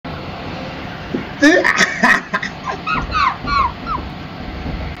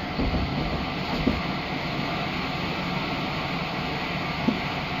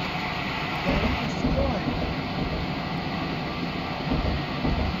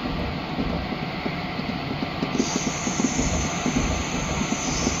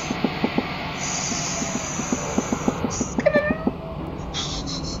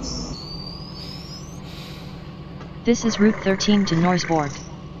This is Route 13 to Norsborg.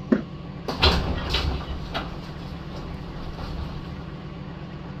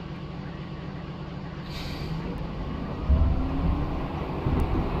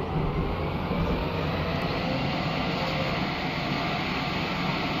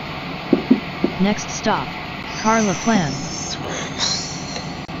 Next stop, Karlaplan.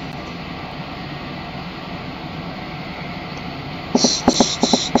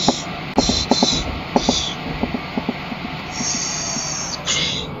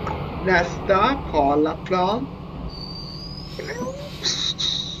 Nästa, Karlaplan.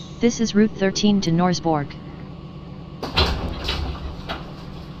 This is Route 13 to Norsborg.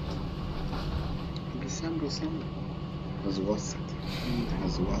 December. Has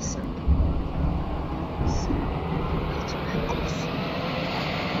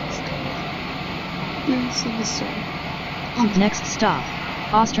Next stop,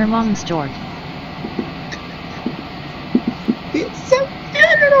 Östermalmstorg. It's a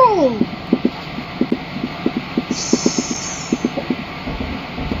funeral!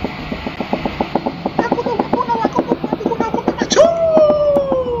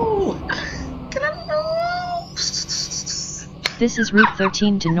 This is Route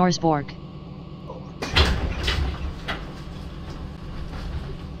 13 to Norsborg.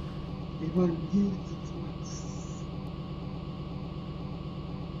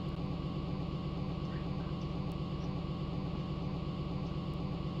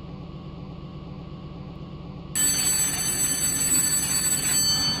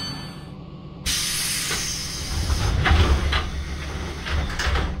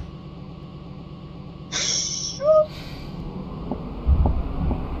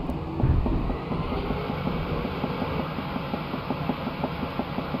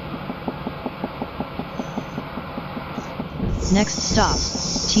 Next stop,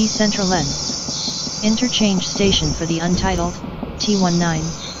 T13. Interchange station for the untitled,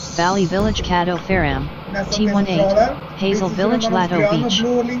 T19, Valley Village Caddo Faram, T18, Hazel Village Lato Beach,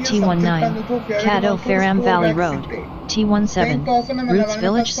 T19, Caddo Faram Valley Road, T17, Roots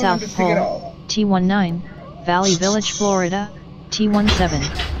Village South Pole, T19, Valley Village Florida,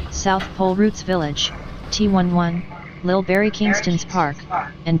 T17, South Pole Roots Village, T11, Lilberry Kingston's Park,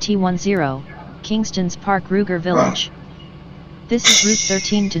 and T10, Kingston's Park Ruger Village. This is Route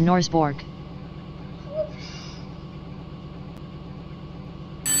 13 to Norsborg.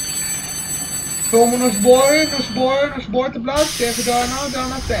 Från Norsborg till plats, det är för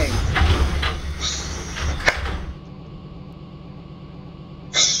dörrarna stängs.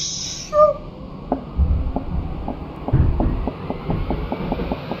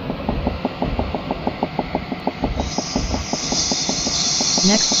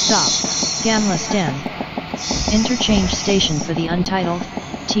 Next stop, Gamla Stan. Interchange station for the untitled,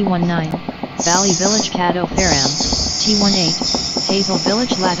 T19, Valley Village Caddo Faram, T18, Hazel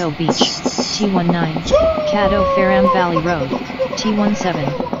Village Lato Beach, T19, Caddo Faram Valley Road,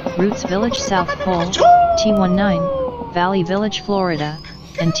 T17, Roots Village South Pole, T19, Valley Village Florida,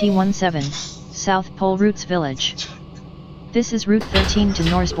 and T17, South Pole Roots Village. This is Route 13 to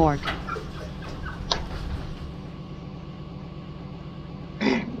Norsborg.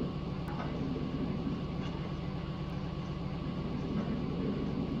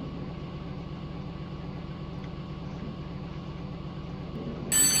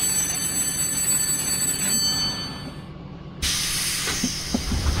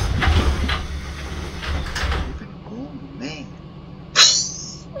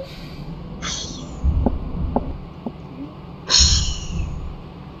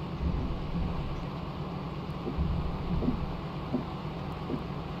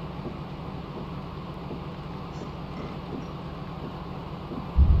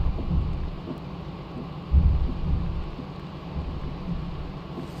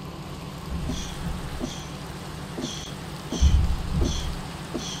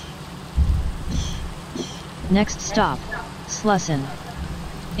 Next stop, Slussen.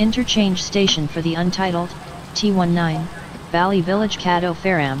 Interchange station for the untitled, T19, Valley Village Caddo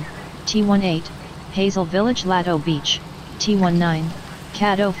Faram, T18, Hazel Village Lato Beach, T19,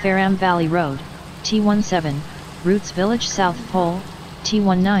 Caddo Faram Valley Road, T17, Roots Village South Pole,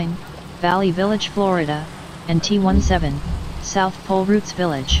 T19, Valley Village Florida, and T17, South Pole Roots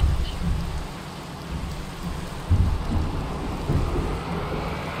Village.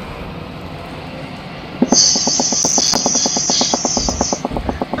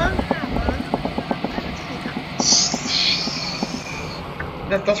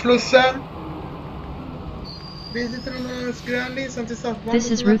 Nästa Slussen. Grönlinsen till Stadsbanan.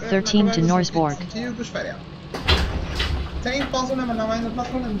 This is Route 13 to Norsborg. Till Djurgårdsfärjan. Ta in pausen mellan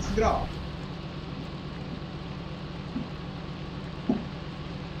vagnplattformen så bra.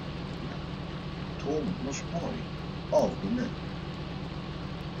 Tåg Norsborg. Avgå nu.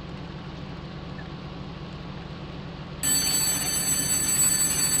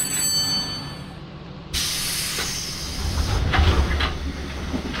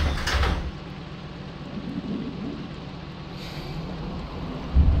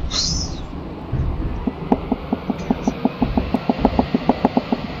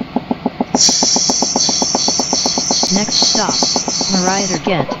 Next stop,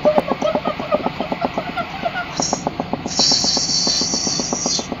 Mariatergate.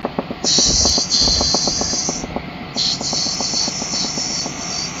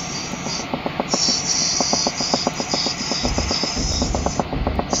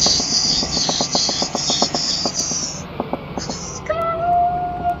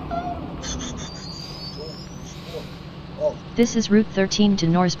 This is Route 13 to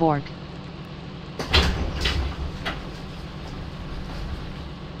Norsborg.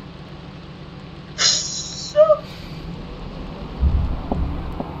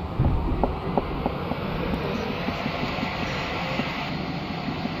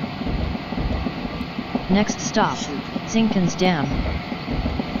 Next stop, Zinkens Dam.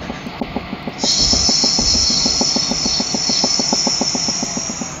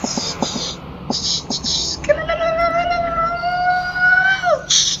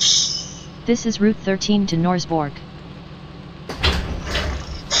 This is Route 13 to Norsborg.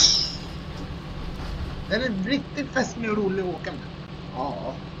 Den är riktigt festlig och rolig att åka med.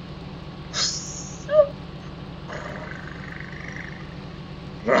 Ja.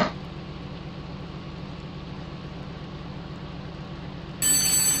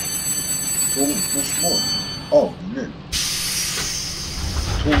 Tåg Norsborg. Avgå nu.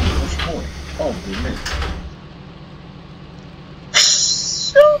 Tåg Norsborg. Avgå nu.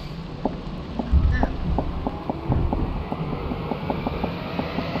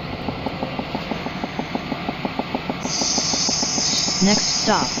 Next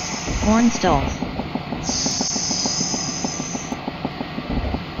stop, Hornstalls.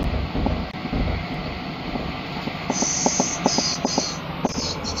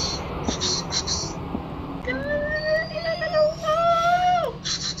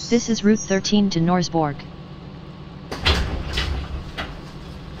 This is Route 13 to Norsborg.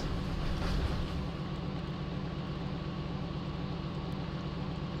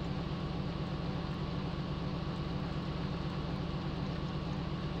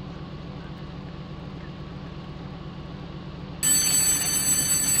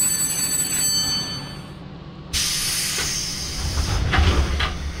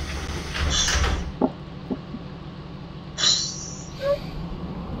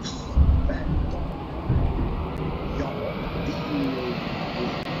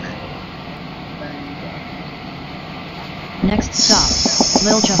 Next stop,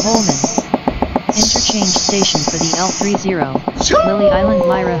 Liljeholmen. Interchange station for the L30, Lily Island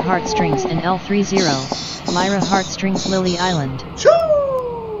Lyra Heartstrings and L30, Lyra Heartstrings Lily Island.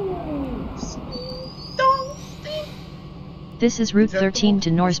 This is Route 13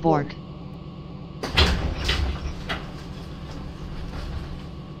 to Norsborg.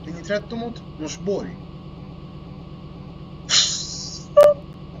 Linje 13 mot Norsborg.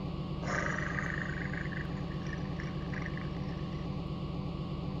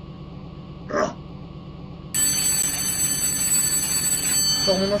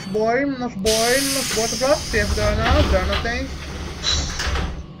 Norsborg till plats, se för dörrarna stängs.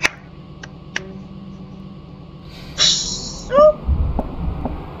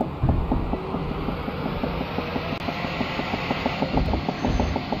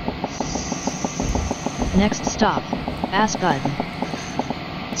 Next stop, Aspudden.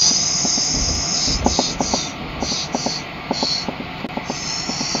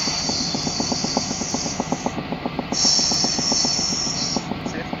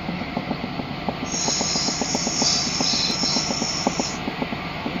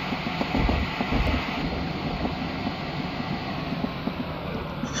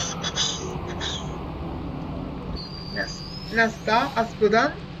 Nästa,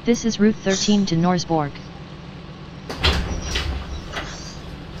 Aspudden. This is Route 13 to Norsborg.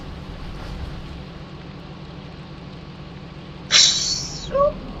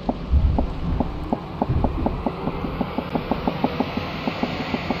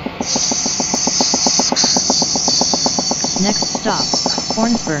 Next stop,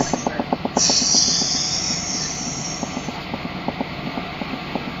 Hornsberg.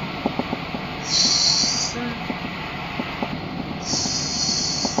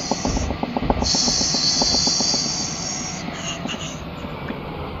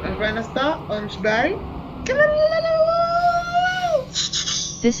 Norsborg.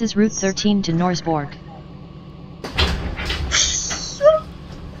 This is Route 13 to Norsborg.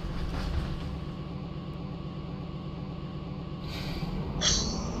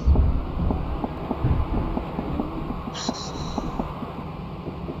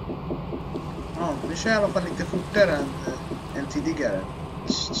 Ja, vi kör i alla fall lite fortare än tidigare.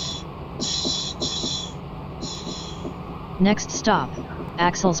 Next stop,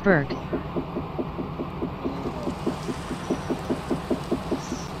 Axelsberg.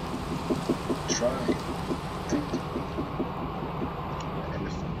 Try.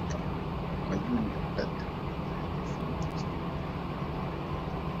 Elefant. Vad djuret.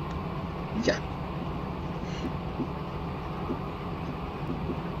 Ja.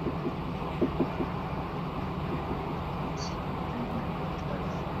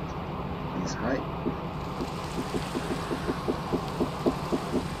 He's high.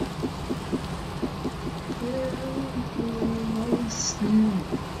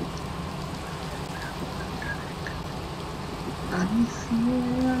 I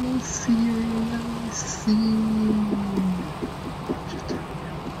see.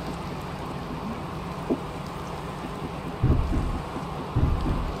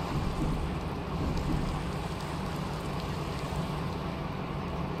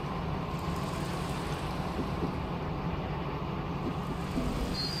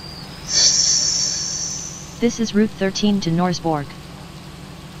 This is Route 13 to Norsborg.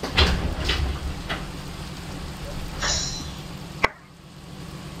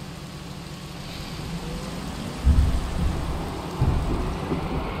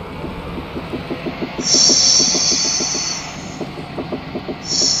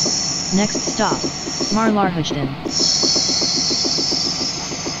 Next stop, Marlarhujden.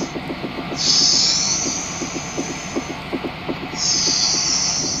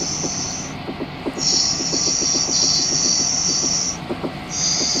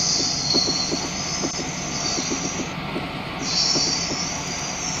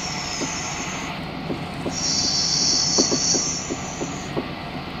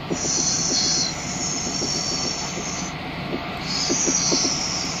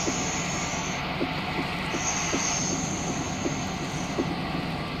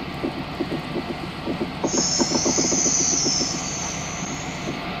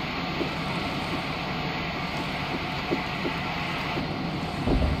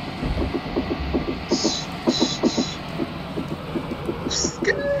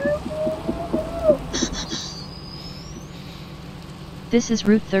 This is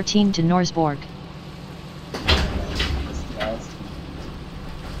Route 13 to Norsborg.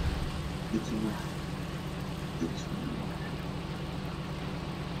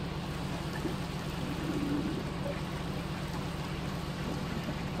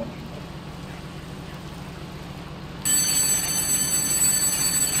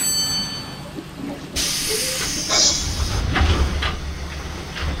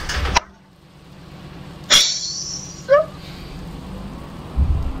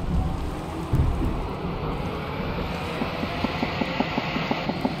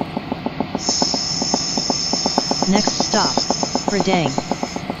 Next stop, Bredang.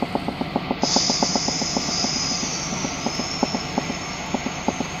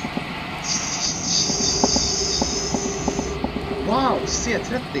 Wow,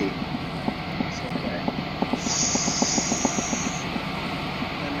 C13.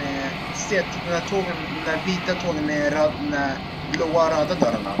 Tågen, de där vita tågen med blåa och röda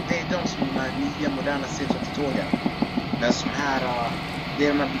dörrarna. Det är de som är de här nya moderna C13-tågen. Men som här, det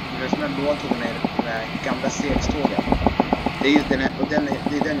är de här blåa tågen med de här gamla CX-tågen. Det är ju den här, och det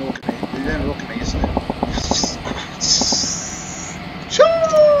är den vi åker med. Det är den vi åker med just nu.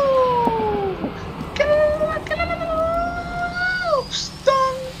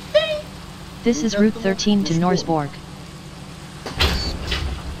 This is Route 13 to Norsborg.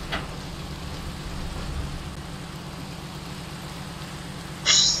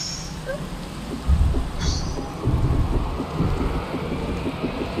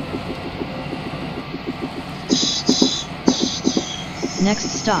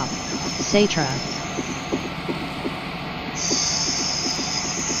 Next stop, T13.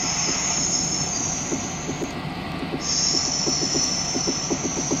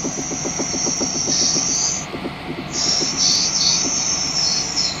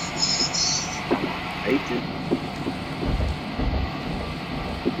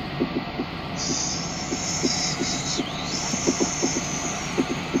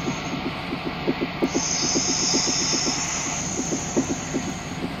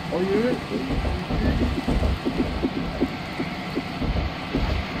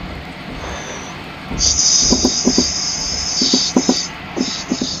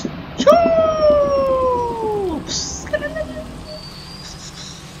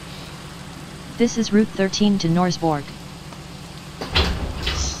 This is Route 13 to Norsborg.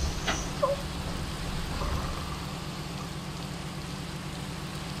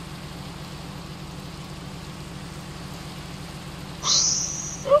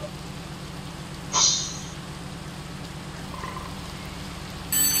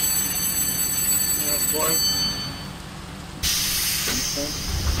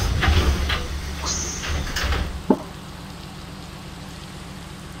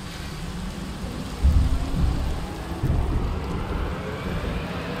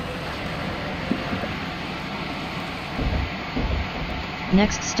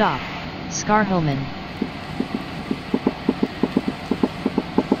 Next stop, Skarholmen.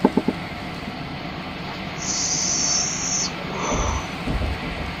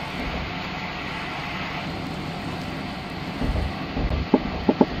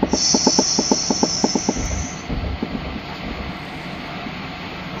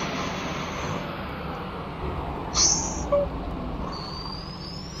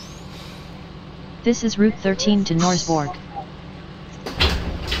 This is Route 13 to Norsborg.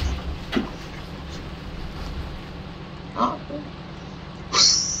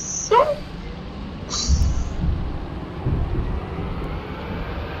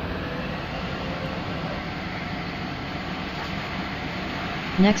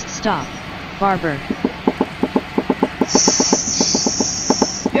 Next stop, Varberg.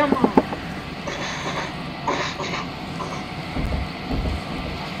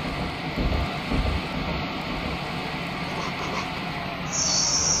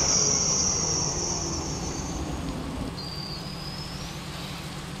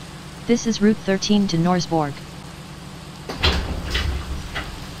 This is Route 13 to Norsborg.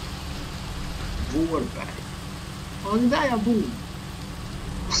 Vårberg. Ja, det är där jag bor.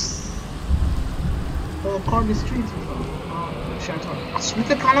 På Carby Street. Ja, kärntal.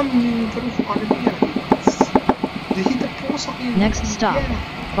 Sluta kalla mig för oformalitet. Du hittar på saker. Next stop,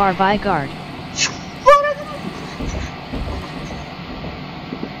 Varbergard.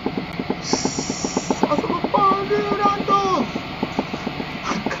 Alltså vad fan gör han då?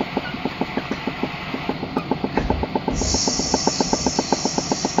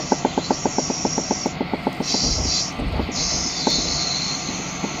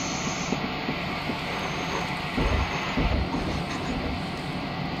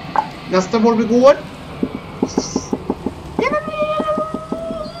 Nästa var vi går.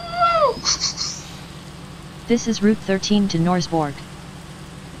 This is Route 13 to Norsborg.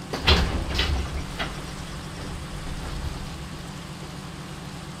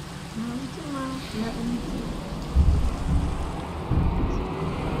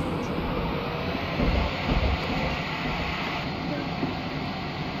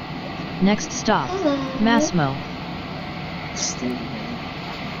 Next stop, Massmo.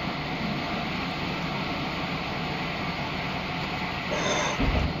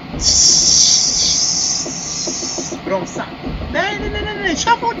 Bromsa. Nej,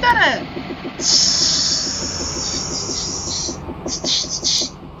 kör fortare!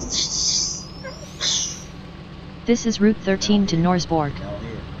 This is Route 13 to Norsborg.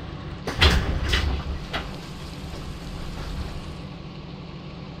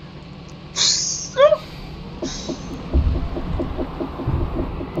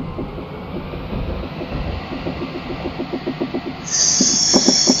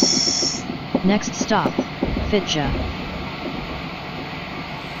 Next stop, Fitja.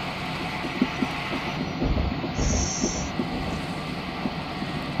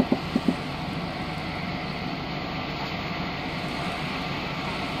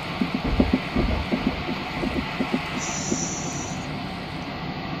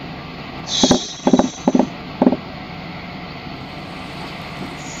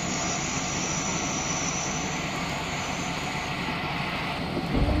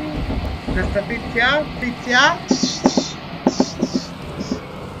 Nästa Fitja.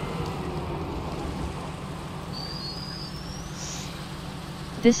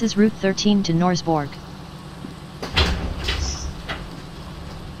 This is Route 13 to Norsborg.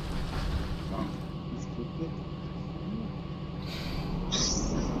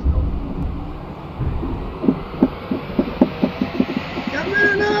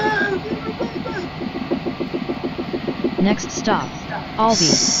 Next stop,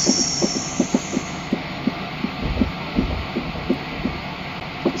 Alby.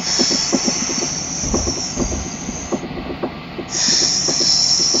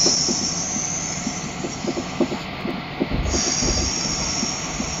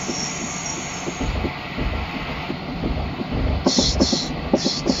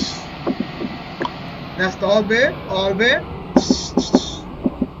 Nästa Alby.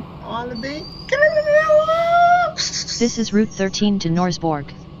 This is Route 13 to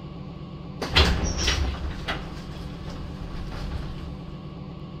Norsborg.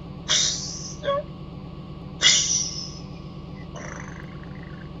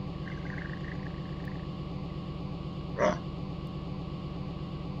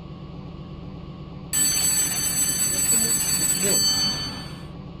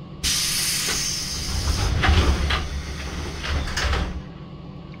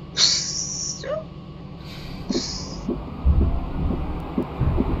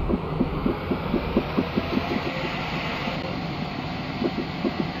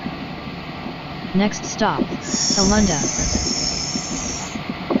 Next stop, Alunda.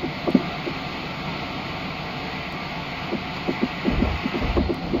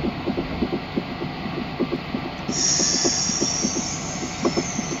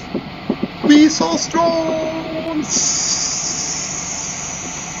 We saw strong.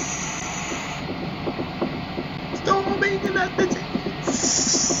 Storming at the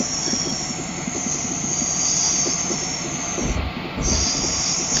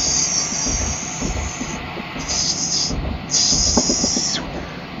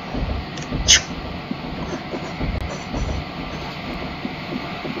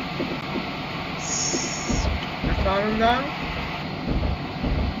down.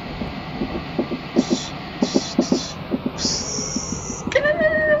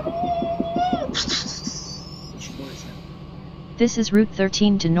 This is Route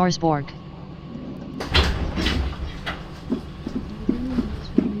 13 to Norsborg.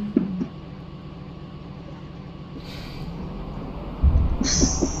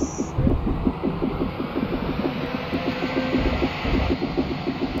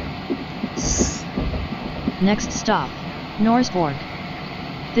 Next stop, Norsborg.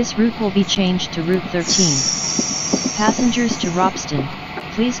 This route will be changed to Route 13. Passengers to Ropsten,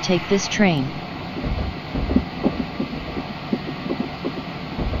 please take this train.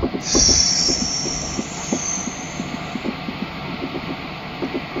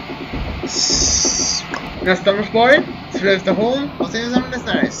 Nästa Norsborg, slutstation och sen är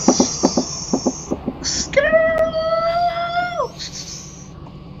det nice.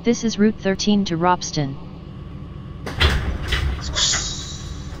 This is Route 13 to Ropsten.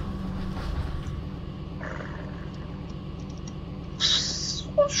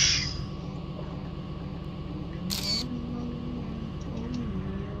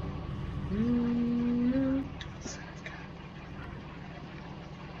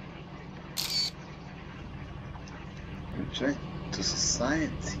 Return to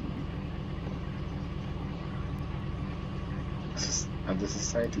society. And the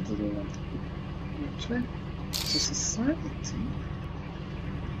society doesn't want to return to society.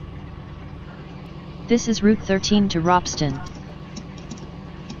 This is Route 13 to Ropsten.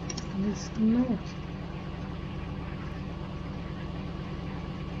 It's not.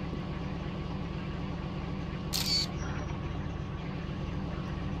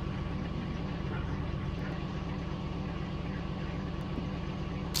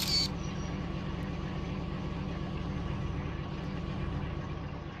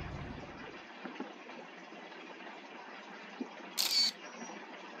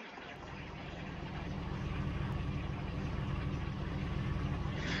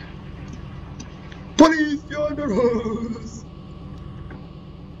 Police yonder us!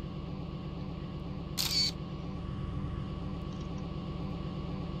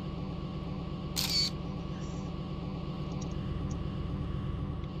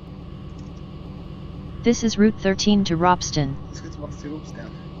 This is Route 13 to Ropsten. Vi ska tillbaka till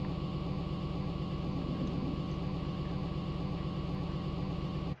Ropsten.